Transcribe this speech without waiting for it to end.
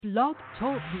Blog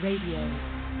Talk Radio.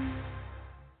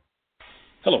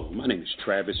 Hello, my name is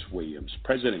Travis Williams,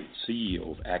 President and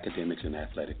CEO of Academics and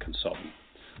Athletic Consulting,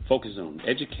 focusing on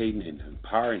educating and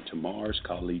empowering tomorrow's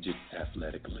collegiate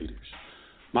athletic leaders.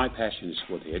 My passion is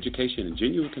for the education and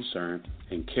genuine concern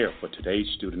and care for today's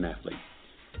student athlete.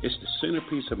 It's the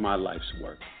centerpiece of my life's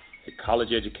work. A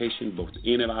college education, both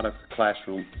in and out of the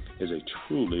classroom, is a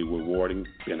truly rewarding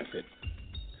benefit.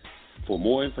 For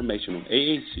more information on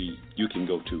AAC, you can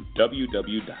go to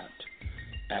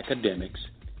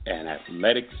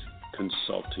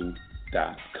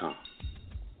www.academicsandathleticsconsulting.com.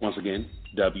 Once again,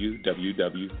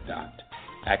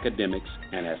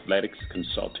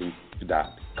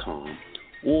 www.academicsandathleticsconsulting.com.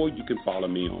 Or you can follow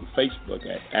me on Facebook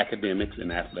at Academics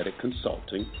and Athletic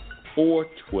Consulting or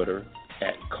Twitter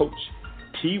at Coach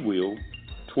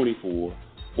TWill24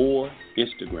 or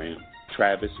Instagram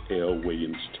Travis L.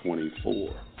 Williams 24.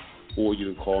 Or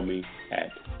you can call me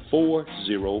at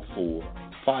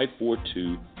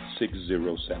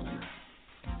 404-542-6079.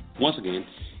 Once again,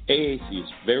 AAC is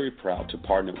very proud to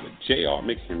partner with J.R.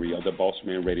 McHenry of the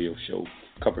Bossman Radio Show,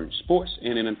 covering sports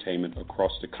and entertainment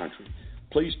across the country.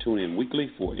 Please tune in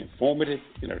weekly for informative,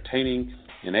 entertaining,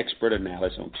 and expert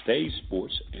analysis on today's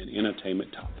sports and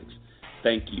entertainment topics.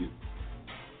 Thank you.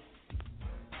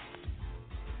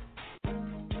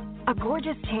 A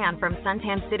gorgeous tan from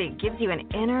Suntan City gives you an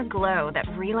inner glow that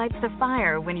relights the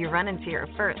fire when you run into your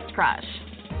first crush.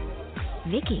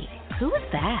 Vicky, who was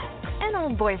that? An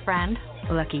old boyfriend.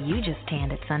 Lucky you just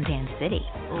tanned at Suntan City.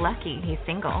 Lucky he's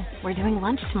single. We're doing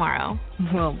lunch tomorrow.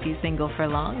 Won't be single for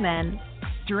long then.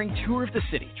 During Tour of the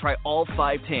City, try all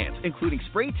 5 tans, including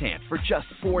spray tan, for just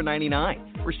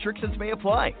 $4.99. Restrictions may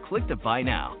apply. Click to buy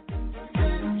now.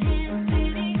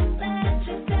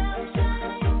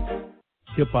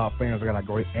 Hip-hop fans, I got a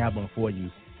great album for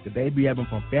you. The debut album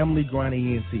from Family Grind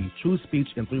ENT, True Speech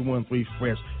and 313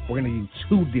 Fresh. We're going to use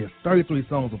 2 discs, 33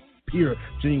 songs of pure,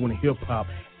 genuine hip-hop.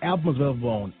 Album is available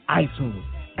on iTunes,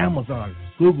 Amazon,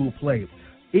 Google Play,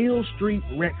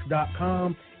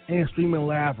 illstreetrex.com, and streaming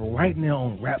live right now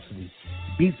on Rhapsody,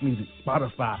 Beats Music,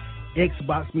 Spotify,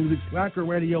 Xbox Music, Slacker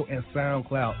Radio, and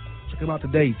SoundCloud. Check them out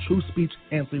today, True Speech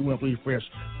and 313 Fresh,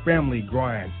 Family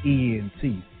Grind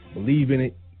ENT. Believe in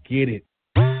it, get it.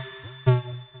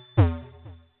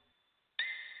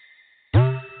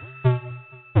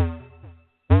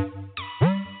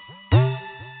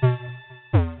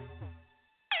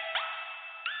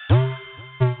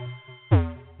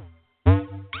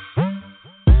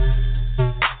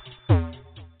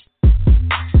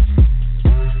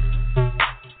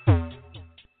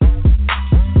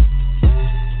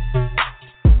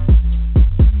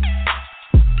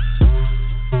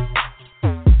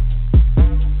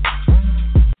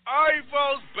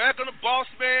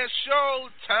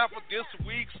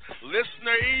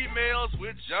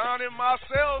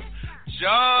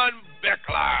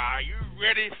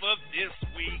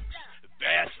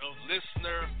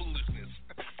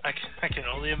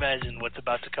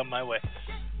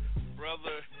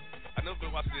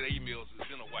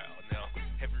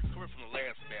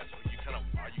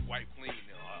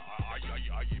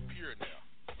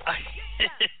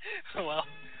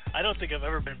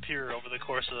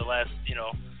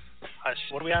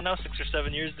 What are we on now? 6 or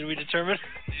 7 years? Did we determine?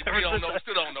 We don't know.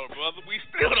 Still don't know, brother. We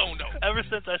still don't know. Ever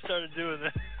since I started doing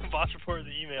the Boss Report and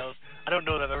the emails, I don't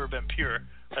know that I've ever been pure.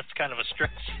 That's kind of a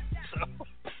stretch. So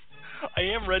I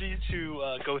am ready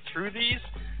to go through these.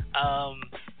 I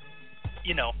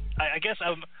guess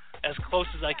I'm as close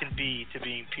as I can be to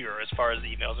being pure as far as the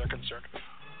emails are concerned.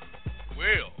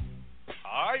 Well,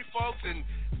 all right, folks, and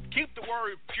keep the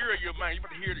word pure in your mind. You're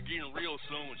about to hear it again real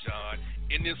soon, John.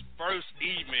 In this first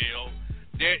email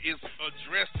that is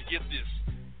addressed to get this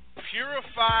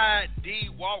Purified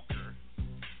D. Walker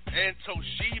and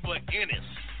Toshiba Ennis.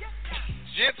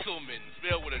 Gentlemen,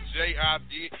 spelled with a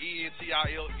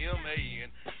J-I-E-N-T-I-L-M-A-N.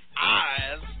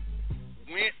 Eyes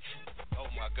went, oh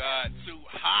my God, to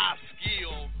High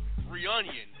Skill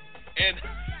Reunion. And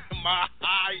my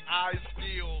high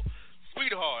skill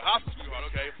sweetheart, high school sweetheart,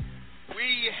 okay.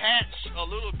 We hatched a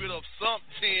little bit of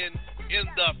something in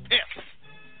the past.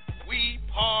 We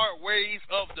part ways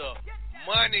of the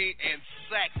money and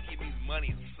sex. It means money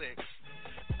and sex.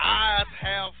 I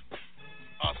have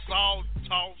a soft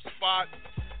spot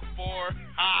for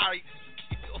high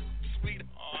skill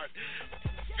sweetheart.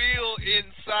 Feel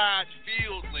inside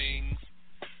fieldlings.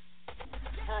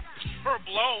 Per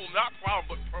blown, not problem,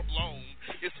 but per blown.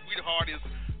 His sweetheart is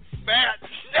fat.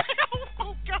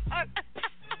 Oh God.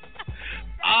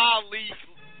 Ali,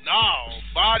 no,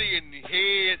 body and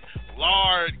head,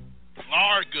 lard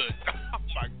good. Oh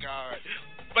my God.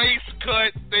 Face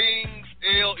cut things,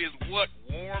 L is what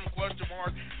warm some question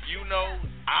mark. You know,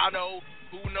 I know,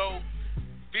 who know.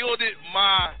 Fielded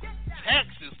my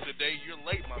taxes today. You're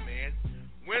late, my man.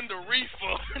 When the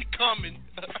refund coming?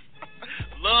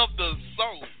 Love the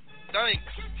soul. Thanks.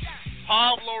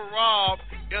 Pablo Rob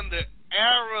in the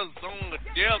Arizona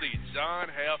Deli. John,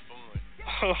 have fun.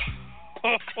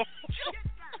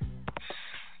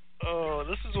 Oh,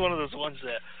 this is one of those ones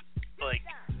that, like,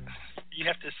 you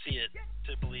have to see it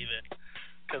to believe it.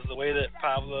 Because the way that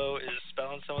Pablo is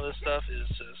spelling some of this stuff is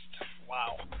just,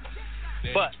 wow.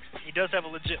 But he does have a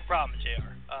legit problem,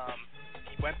 JR.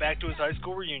 He went back to his high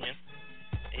school reunion,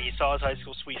 and he saw his high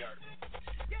school sweetheart.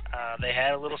 They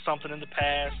had a little something in the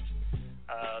past.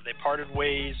 They parted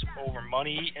ways over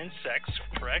money and sex,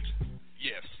 correct?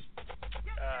 Yes.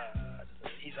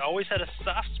 He's always had a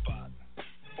soft spot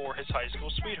for his high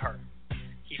school sweetheart.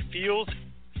 He feels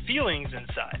feelings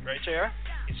inside, right, JR?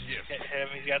 Yes.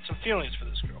 He's got some feelings for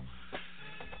this girl.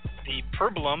 The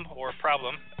problem,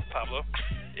 Pablo,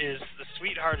 is the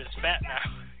sweetheart is fat now.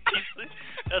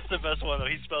 That's the best one, though.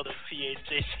 He spelled it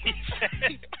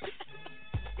PHJC.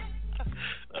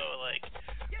 Oh, like,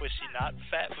 was she not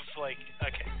fat before? Like,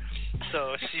 okay,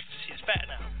 so she's fat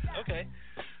now. Okay,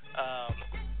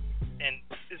 and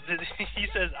he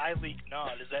says I leak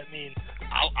nah. Does that mean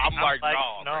I'm like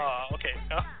nah? Nah. Okay,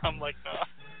 I'm like nah.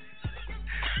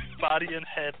 Body and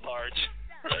head large.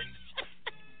 Right.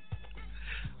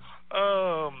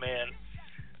 Oh man,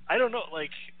 I don't know.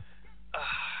 Like,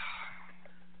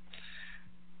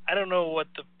 I don't know what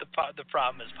the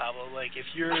problem is, Pablo. Like, if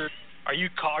you're Are you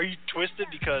twisted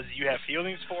because you have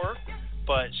feelings for her,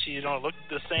 but she don't look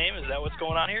the same? Is that what's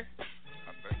going on here?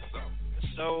 I think so.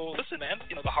 So listen, man.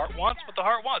 The heart wants what the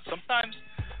heart wants. Sometimes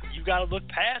you got to look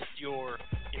past your,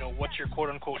 what your quote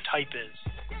unquote type is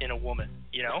in a woman.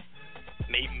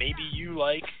 Maybe you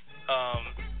like,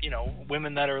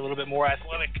 women that are a little bit more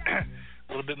athletic, a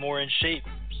little bit more in shape.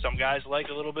 Some guys like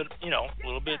a little bit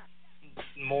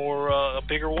more a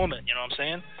bigger woman. You know what I'm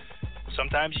saying?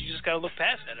 Sometimes you just got to look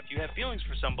past that. If you have feelings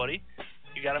for somebody,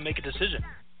 you got to make a decision.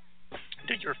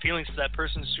 Did your feelings to that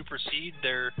person supersede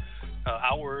their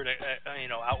outward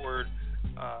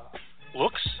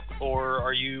looks, or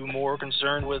are you more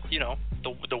concerned with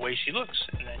the way she looks,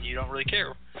 and then you don't really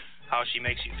care how she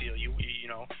makes you feel? You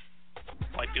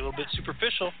might be a little bit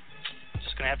superficial.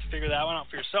 Just gonna have to figure that one out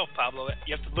for yourself, Pablo.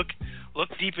 You have to look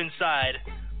deep inside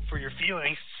for your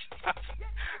feelings.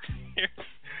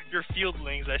 Your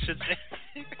fieldlings, I should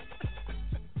say.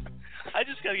 I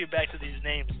just got to get back to these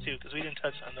names, too, because we didn't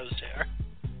touch on those, JR.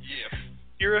 Yeah.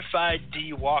 Purified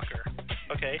D. Walker.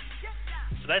 Okay.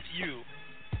 So that's you.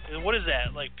 What is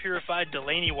that? Like Purified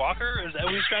Delaney Walker? Is that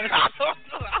what he's trying to say?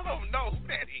 I don't know who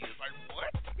that is. Like,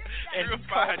 what? And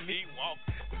Purified D.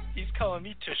 Walker. He's calling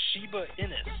me Toshiba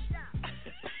Innes.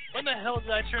 When the hell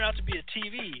did I turn out to be a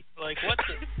TV? Like, what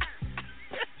the...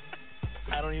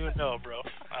 I don't even know, bro.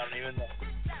 I don't even know.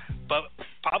 But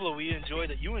Pablo, we enjoy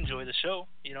that you enjoy the show.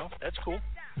 That's cool.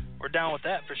 We're down with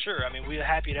that for sure. I mean, we're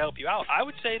happy to help you out. I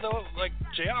would say though, like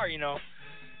JR,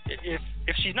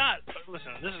 if she's not,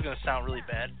 listen, this is gonna sound really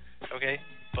bad, okay?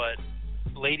 But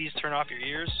ladies, turn off your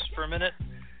ears for a minute.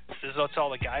 This is to all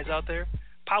the guys out there.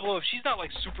 Pablo, if she's not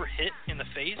like super hit in the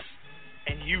face,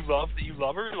 and you love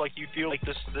her, like you feel like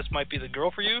this might be the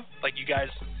girl for you, like you guys,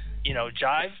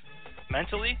 jive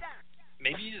mentally.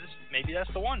 Maybe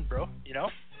that's the one, bro.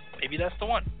 Maybe that's the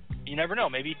one. You never know.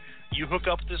 Maybe you hook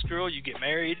up with this girl, you get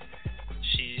married,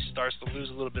 she starts to lose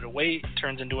a little bit of weight,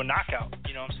 turns into a knockout.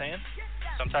 You know what I'm saying?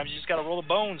 Sometimes you just got to roll the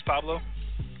bones, Pablo.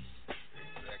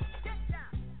 Exactly.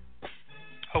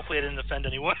 Hopefully I didn't offend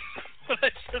anyone. I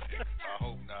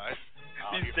hope not.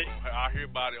 I'll hear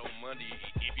about it on Monday.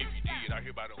 If you did, I'll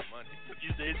hear about it on Monday.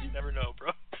 These days, you never know,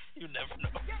 bro. You never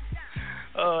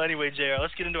know. Anyway, JR,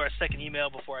 let's get into our second email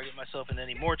before I get myself into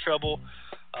any more trouble.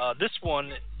 This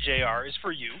one, JR, is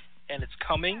for you, and it's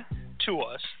coming to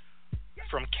us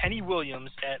from Kenny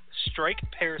Williams at Strike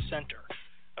Pair Center.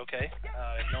 Okay?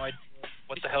 I have no idea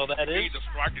what the hell that is. Need the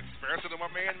Strike Pair Center, my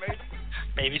man, maybe?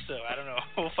 Maybe so. I don't know.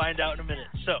 We'll find out in a minute.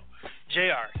 So,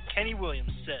 JR, Kenny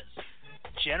Williams says,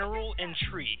 general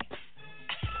intrigue.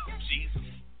 Jesus.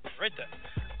 Right there.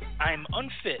 I'm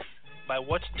unfit by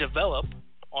what's developed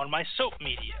on my soap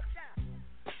media.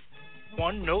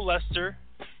 One no lesser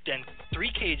than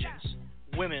 3 Cajuns,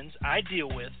 women's I deal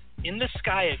with in the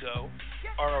sky ago,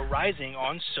 are arising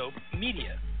on soap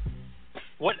media.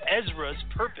 What Ezra's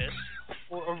purpose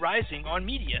for arising on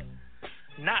media?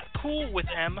 Not cool with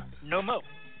M, no mo.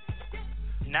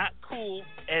 Not cool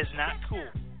as not cool.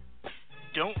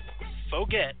 Don't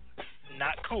forget,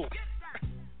 not cool.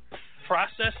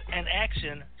 Process and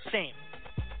action, same.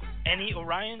 Any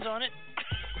Orions on it?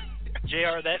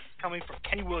 JR, that's coming from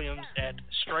Kenny Williams at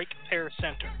Strike Pair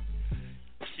Center.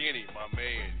 Kenny, my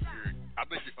man, I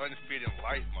think you're unfit in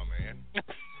life, my man.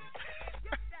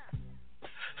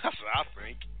 That's what I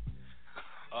think.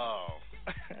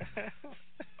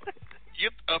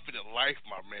 Get up in life,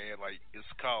 my man. Like,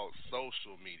 it's called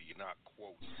social media, not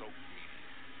quote soap media.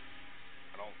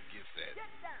 I don't get that.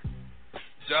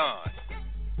 John,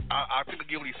 I think I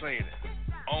get what he's saying.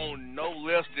 On no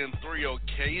less than 3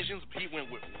 occasions, he went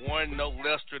with one no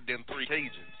lesser than 3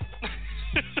 occasions.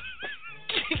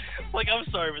 Like, I'm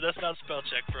sorry, but that's not spell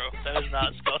check, bro. That is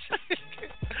not spell check.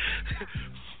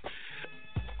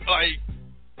 Like,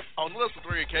 on less than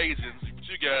 3 occasions,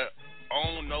 you got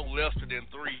on no lesser than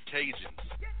 3 occasions.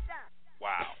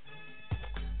 Wow.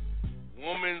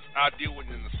 Women's, I deal with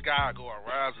in the sky go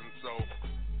rising. So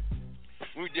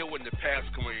when we deal with in the past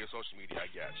community of social media, I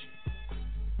got you.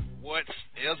 What's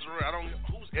Ezra?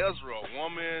 Who's Ezra? A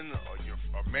woman,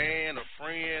 a man, a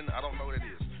friend? I don't know what it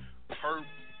is.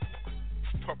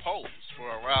 Propose for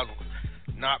a rival.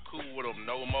 Not cool with them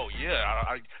no more. Yeah,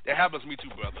 that happens to me too,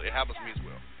 brother. It happens to me as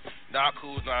well. Not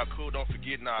cool, not cool. Don't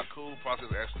forget, not cool. Process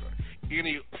extra.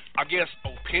 Any, I guess,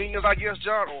 opinions,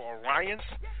 John, or Orion's?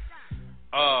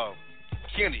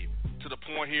 Kenny, to the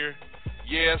point here,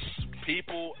 yes,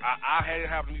 people, I had it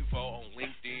happen to me before on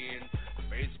LinkedIn,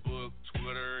 Facebook,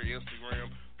 Twitter,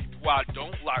 Instagram. People I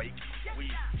don't like,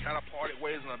 we kind of parted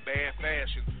ways in a bad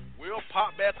fashion, we'll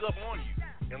pop back up on you.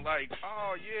 And like,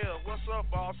 oh, yeah, what's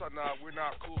up, boss? Nah, we're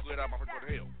not cool, good, I'm going to go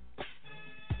to hell.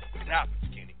 It happens,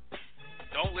 Kenny.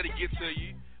 Don't let it get to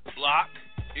you. Block,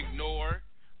 ignore,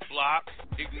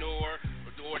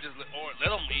 or just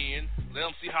let them in. Let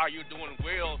them see how you're doing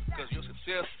well, because your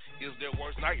success is their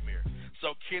worst nightmare.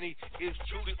 So, Kenny, it's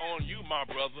truly on you, my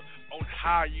brother, on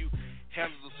how you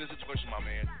handle the situation, my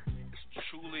man. It's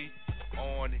truly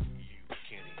on you,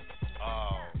 Kenny.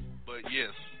 But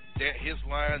yes, that his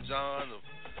line, John, of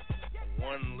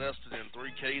one less than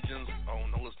 3 Cajuns,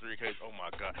 no less than 3 Cajuns. Oh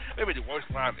my God, maybe the worst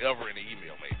line ever in the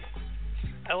email, maybe.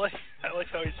 I like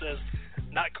how he says,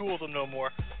 "Not cool with them no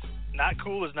more." Not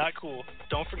cool is not cool.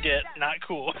 Don't forget, not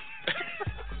cool.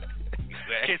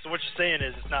 Exactly. Okay, so what you're saying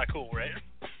is it's not cool, right?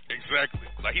 Exactly.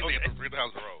 Like he's saying it 3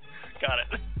 times in a row. Got it.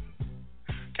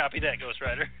 Copy that, Ghost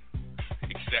Rider.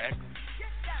 Exactly.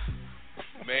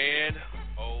 Man,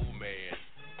 oh man.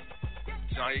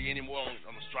 John, any more on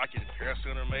the strike at the Pair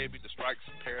Center, maybe? The strike's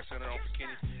Pair Center on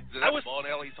Kenny? Is that the ball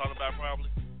alley he's talking about, probably?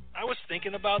 I was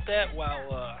thinking about that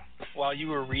while you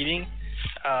were reading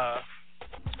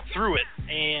through it,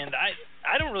 and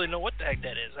I don't really know what the heck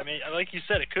that is. I mean, like you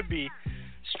said, it could be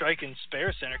Strike and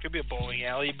Spare Center, it could be a bowling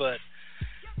alley, but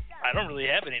I don't really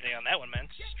have anything on that one, man.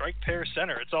 Strike Pair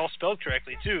Center. It's all spelled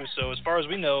correctly, too, so as far as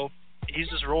we know, he's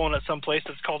just rolling at some place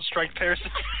that's called Strike Pair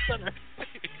Center.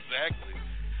 Exactly.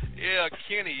 Yeah,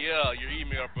 Kenny, your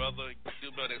email, brother.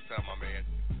 Do better next time, my man.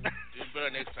 Do better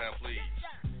next time, please.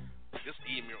 This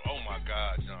email, oh my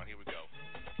God, John, here we go.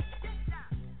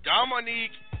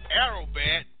 Dominique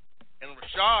Arrowbat and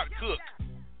Rashad Cook.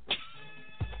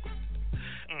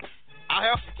 I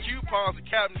have some coupons at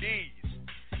Captain D's.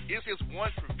 It's his one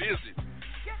per visit.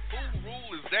 Who rule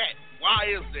is that? Why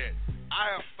is that?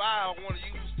 I have 5 I want to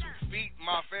use to feed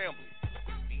my family.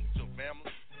 Feed your family?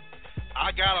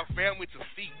 I got a family to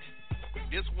feed.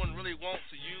 This one really wants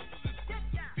to use is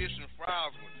the fish and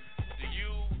fries one. Do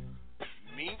you,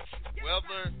 mink,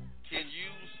 weather, can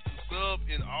use to sub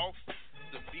in off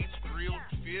the beach grilled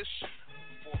fish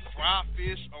for fried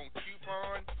fish on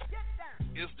coupon?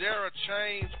 Is there a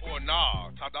change or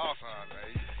nah? Top dollar sign,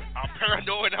 man. I'm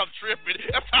paranoid, I'm tripping.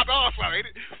 That's top dollar sign, ain't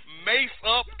it? Mace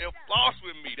up and floss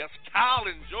with me. That's Kyle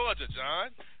in Georgia,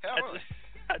 John.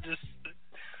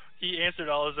 He answered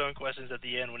all his own questions at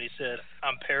the end when he said,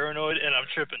 "I'm paranoid and I'm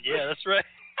tripping." Yeah, that's right.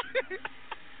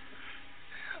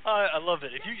 I love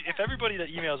it. If everybody that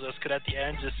emails us could at the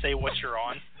end just say what you're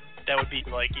on, that would be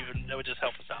that would just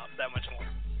help us out that much more.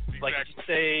 Exactly. Like if you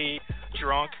say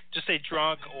drunk, just say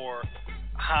drunk or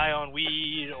high on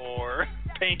weed or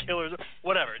painkillers,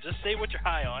 whatever. Just say what you're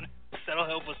high on. That'll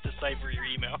help us decipher your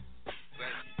email.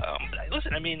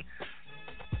 Listen, I mean,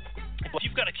 if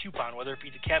you've got a coupon, whether it be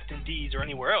to Captain D's or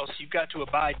anywhere else, you've got to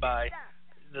abide by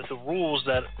the rules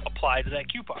that apply to that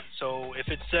coupon. So if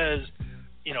it says,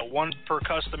 one per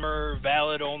customer,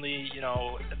 valid only,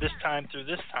 this time through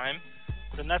this time,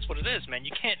 then that's what it is, man.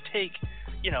 You can't take,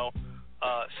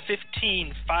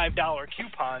 15 $5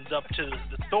 coupons up to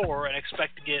the store and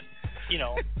expect to get,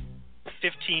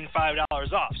 15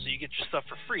 $5 off, so you get your stuff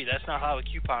for free. That's not how a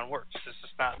coupon works.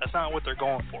 That's not what they're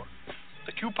going for.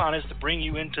 The coupon is to bring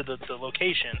you into the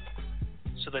location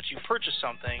so that you purchase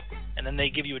something, and then they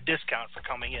give you a discount for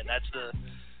coming in. That's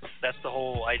That's the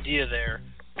whole idea there,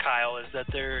 Kyle, is that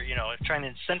they're, trying to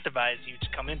incentivize you to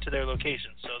come into their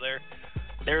location. So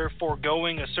they're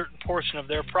foregoing a certain portion of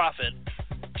their profit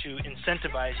to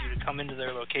incentivize you to come into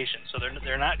their location. So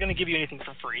they're not going to give you anything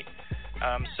for free.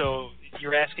 So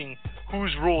you're asking,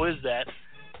 whose rule is that?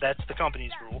 That's the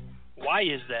company's rule. Why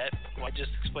is that? Well, I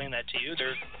just explained that to you.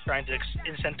 They're trying to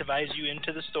incentivize you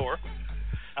into the store.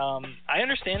 I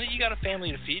understand that you got a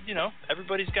family to feed.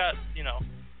 Everybody's got,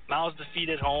 mouths to feed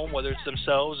at home, whether it's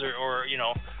themselves or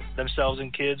themselves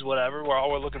and kids, whatever. We're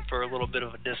all looking for a little bit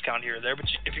of a discount here or there. But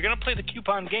if you're going to play the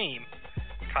coupon game,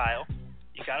 Kyle,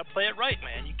 you got to play it right,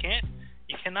 man. You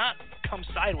cannot come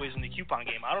sideways in the coupon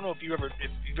game. I don't know if you've ever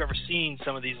seen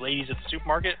some of these ladies at the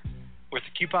supermarket with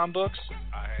the coupon books.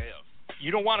 I have.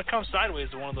 You don't want to come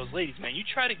sideways to one of those ladies, man. You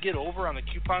try to get over on the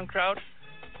coupon crowd,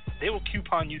 they will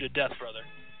coupon you to death, brother.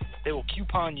 They will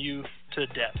coupon you to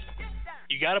death.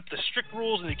 You got up the strict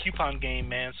rules in the coupon game,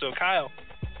 man. So, Kyle,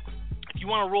 if you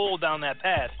want to roll down that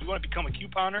path, you want to become a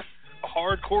couponer, a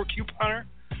hardcore couponer,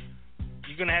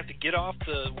 you're going to have to get off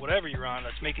the whatever you're on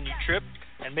that's making you trip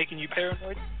and making you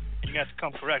paranoid, and you're going to have to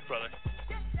come correct, brother.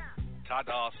 Top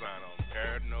dollar sign on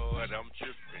paranoid, I'm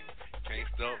tripping. Can't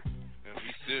stop and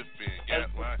be sipping.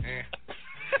 Got my hand.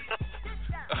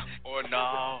 Or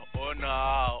no.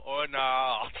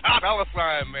 Top dollar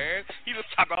sign, man. He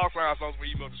just top dollar sign songs for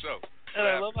email the show. And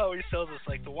I love how he tells us,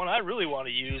 like, the one I really want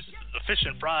to use is the fish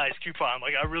and fries coupon.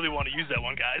 Like, I really want to use that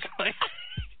one, guys. Like,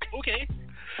 okay.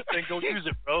 Then go use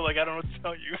it, bro. Like, I don't know what to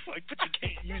tell you. Like, but you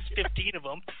can't use 15 of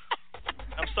them.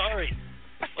 I'm sorry.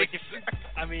 Like, if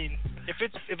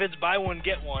it's buy one,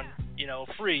 get one,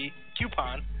 free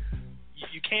coupon,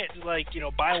 you can't, like,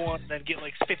 buy one and then get,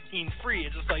 like, 15 free.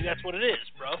 It's just like, that's what it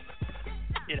is, bro.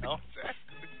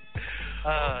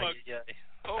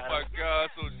 Oh my God!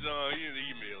 So John, here's the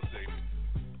email segment.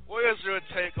 What is your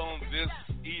take on this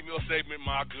email segment,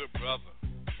 my good brother?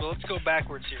 So let's go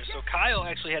backwards here. So Kyle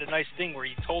actually had a nice thing where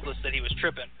he told us that he was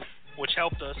tripping, which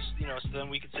helped us, so then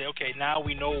we could say, okay, now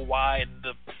we know why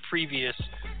the previous,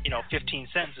 15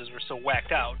 sentences were so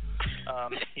whacked out.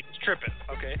 He was tripping.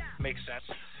 Okay, makes sense.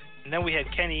 And then we had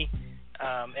Kenny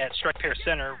at Strike Pair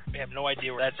Center. We have no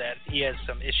idea where that's at. He has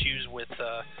some issues with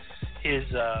his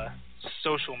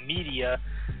social media.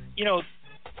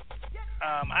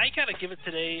 I gotta give it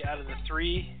today out of the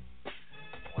three.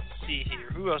 Let's see here.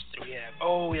 Who else do we have?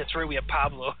 Oh, that's right. We have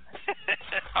Pablo.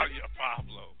 Oh, yeah,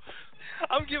 Pablo.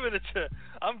 I'm giving it to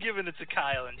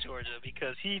Kyle in Georgia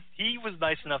because he was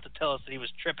nice enough to tell us that he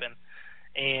was tripping,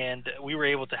 and we were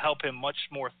able to help him much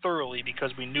more thoroughly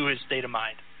because we knew his state of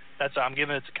mind. That's why I'm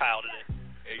giving it to Kyle today.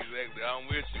 Exactly. I'm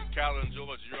with you. Kyle in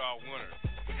Georgia, you're our winner.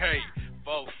 Hey,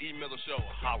 folks, email the show.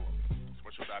 Holla.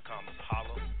 Spreadshow.com is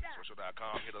holla.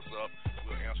 Spreadshow.com. Hit us up.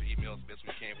 We'll answer emails as best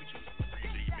we can. We choose to read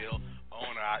your email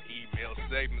on our email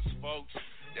segments, folks.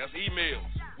 That's emails.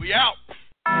 We out.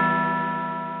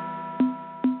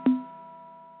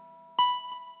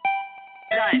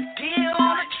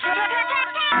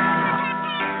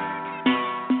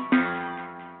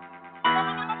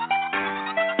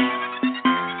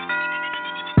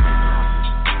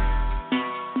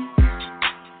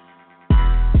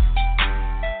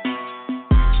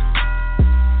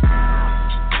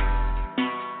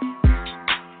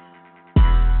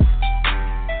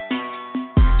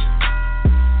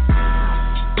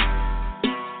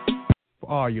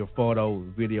 All your photo,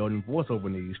 video, and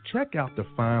voiceover needs, check out the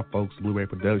fine folks at Blueberry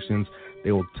Productions.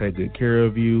 They will take good care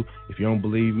of you. If you don't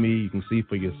believe me, you can see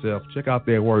for yourself. Check out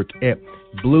their work at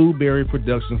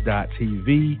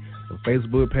blueberryproductions.tv, a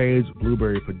Facebook page,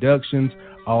 Blueberry Productions,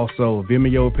 also a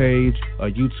Vimeo page, a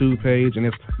YouTube page, and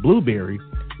it's Blueberry,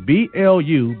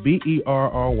 Bluberry,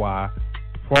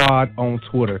 Prod on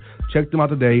Twitter. Check them out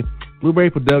today. Blueberry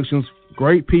Productions,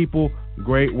 great people,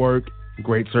 great work,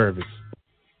 great service.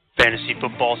 Fantasy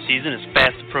football season is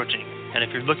fast approaching, and if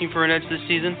you're looking for an edge this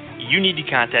season, you need to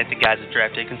contact the guys at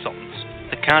Draft Day Consultants.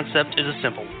 The concept is a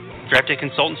simple one. Draft Day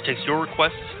Consultants takes your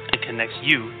requests and connects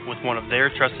you with one of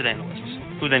their trusted analysts,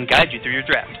 who then guide you through your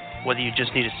draft, whether you just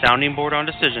need a sounding board on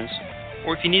decisions,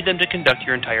 or if you need them to conduct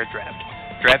your entire draft.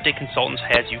 Draft Day Consultants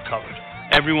has you covered.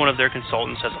 Every one of their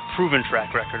consultants has a proven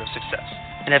track record of success,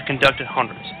 and have conducted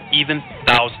hundreds, even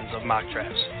thousands of mock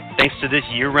drafts. Thanks to this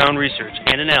year-round research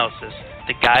and analysis,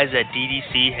 the guys at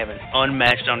DDC have an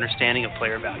unmatched understanding of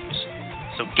player values.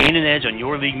 So gain an edge on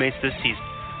your league mates this season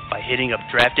by hitting up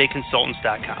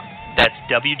draftdayconsultants.com. That's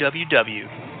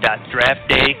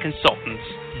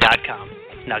www.draftdayconsultants.com.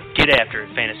 Now get after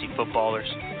it, fantasy footballers.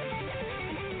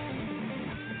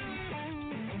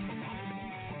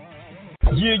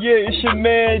 Yeah, it's your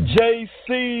man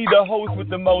JC, the host with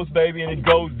the most, baby, and it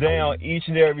goes down each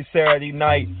and every Saturday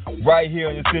night right here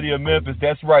in the city of Memphis.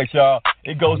 That's right, y'all.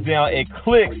 It goes down at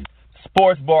Clicks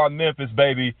Sports Bar, Memphis,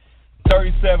 baby.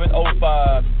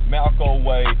 3705 Malco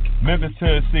Way, Memphis,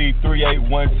 Tennessee,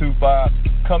 38125.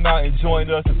 Come out and join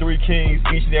us, the Three Kings,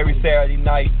 each and every Saturday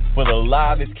night for the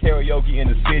livest karaoke in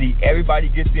the city. Everybody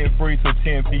gets in free till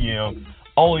 10 p.m.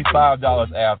 Only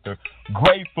 $5 after.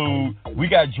 Great food. We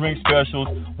got drink specials.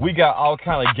 We got all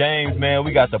kind of games, man.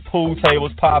 We got the pool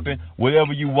tables popping.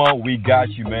 Whatever you want, we got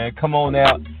you, man. Come on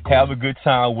out. Have a good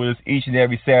time with us each and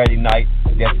every Saturday night.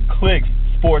 That's Clicks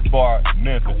Sports Bar,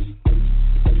 Memphis.